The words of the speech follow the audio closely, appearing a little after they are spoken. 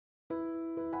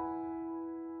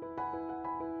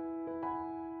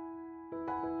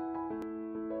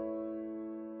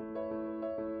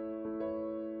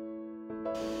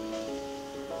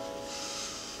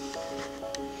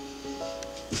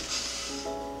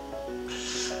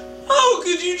How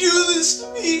could you do this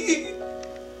to me?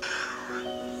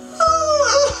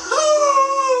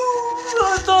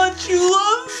 I thought you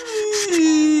loved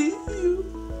me.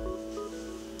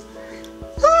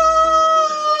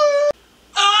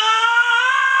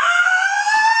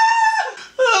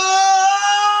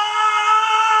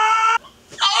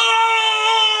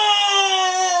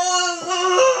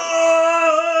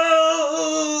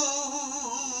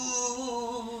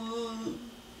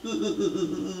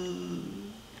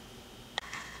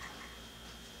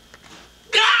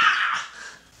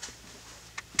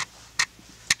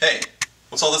 Hey,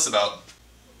 what's all this about?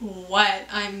 What?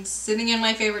 I'm sitting in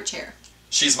my favorite chair.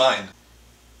 She's mine.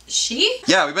 She?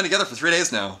 Yeah, we've been together for 3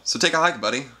 days now, so take a hike,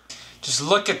 buddy. Just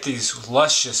look at these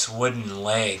luscious wooden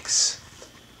legs.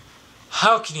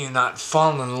 How can you not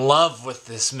fall in love with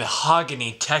this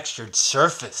mahogany textured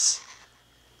surface?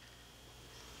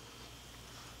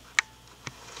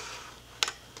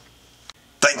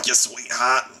 Thank you,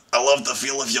 sweetheart. I love the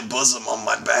feel of your bosom on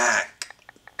my back.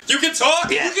 You can talk!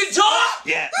 Yes. You can talk!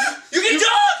 Yeah. You can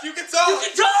talk! You can talk! You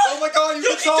can talk! Oh my god, you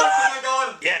can can talk! talk! Oh my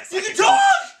god! Yes. You can talk!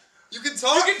 You can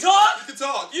talk! You can talk! You can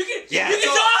talk! You can Yeah. You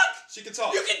can talk! She can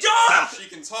talk! You can talk! Stop. She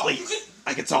can talk! Please.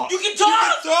 I can talk. You can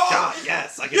talk! Talk! God,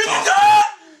 yes, I can You talk. can talk!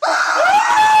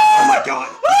 Oh my god.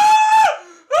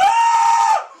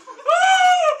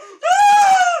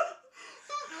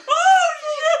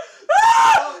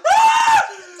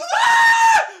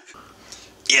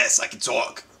 Yes, I can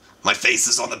talk. My face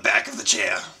is on the back of the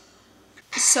chair.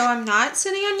 So I'm not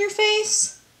sitting on your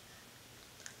face?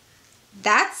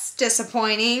 That's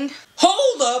disappointing.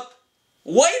 Hold up!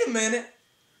 Wait a minute!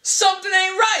 Something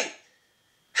ain't right!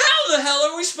 How the hell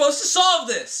are we supposed to solve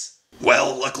this?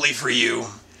 Well, luckily for you,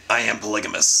 I am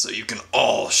polygamous, so you can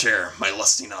all share my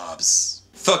lusty knobs.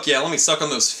 Fuck yeah, let me suck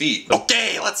on those feet.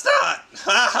 Okay, let's not!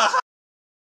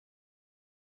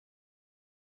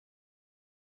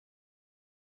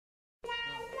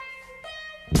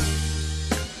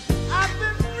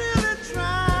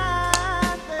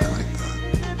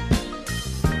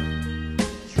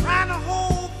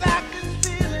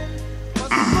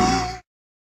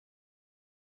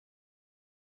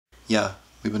 Yeah,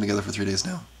 we've been together for 3 days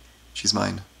now. She's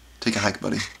mine. Take a hike,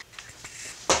 buddy.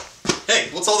 Hey,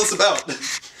 what's all this about?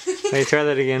 Hey, try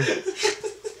that again.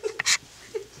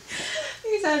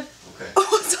 He said, Okay.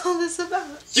 what's all this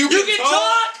about? You You can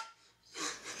talk!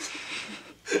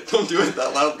 Don't do it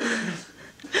that loudly.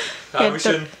 We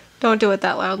shouldn't. Don't do it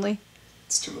that loudly.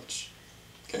 It's too much.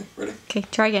 Okay, ready? Okay,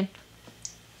 try again.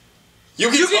 You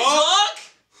can You can talk! talk!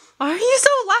 Why are you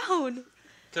so loud?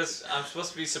 Because I'm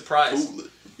supposed to be surprised. Ooh,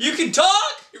 You can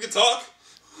talk! you can talk!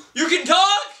 You can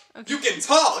talk! You can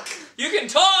talk! You can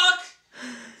talk!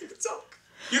 You can talk!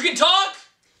 You can talk!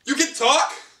 You can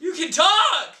talk! You can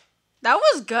talk! That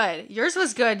was good. Yours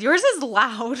was good. Yours is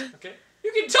loud. Okay.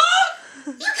 You can talk!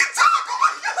 You can talk! Oh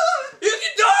my god! You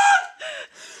can talk!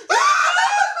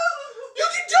 You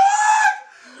can talk!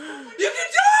 You can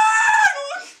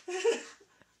talk!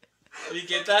 You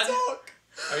get that? Talk!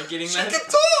 Are you getting She that? can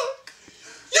talk!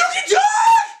 You can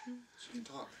talk! She can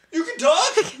talk. You can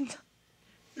talk!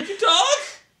 You can talk!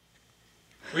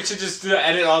 We should just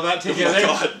edit all that Oh together. my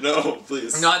god, no,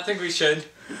 please. No, I think we should.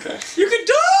 Okay. You can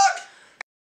talk!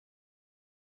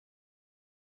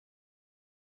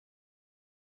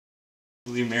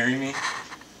 Will you marry me?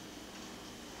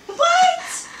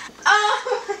 What?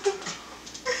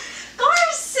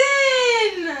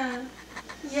 Carson!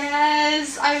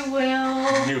 Yes, I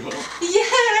will. You will.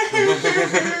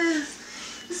 Yes!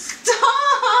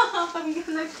 Stop! I'm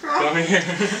gonna cry. Come here.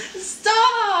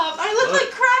 Stop! I look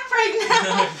like crap right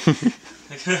now.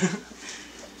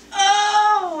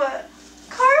 Oh!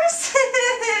 Carson!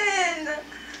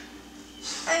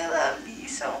 I love you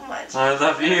so much. I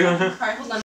love you. Alright, hold on.